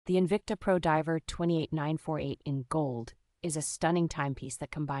The Invicta Pro Diver 28948 in gold is a stunning timepiece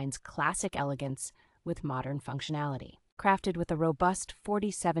that combines classic elegance with modern functionality. Crafted with a robust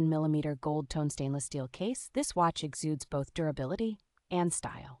 47mm gold-tone stainless steel case, this watch exudes both durability and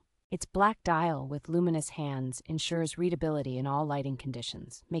style. Its black dial with luminous hands ensures readability in all lighting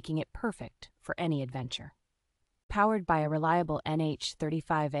conditions, making it perfect for any adventure. Powered by a reliable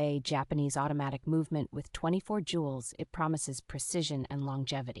NH35A Japanese automatic movement with 24 jewels, it promises precision and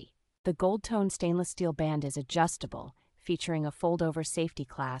longevity. The gold-tone stainless steel band is adjustable, featuring a fold-over safety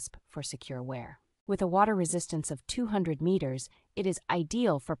clasp for secure wear. With a water resistance of 200 meters, it is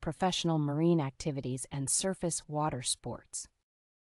ideal for professional marine activities and surface water sports.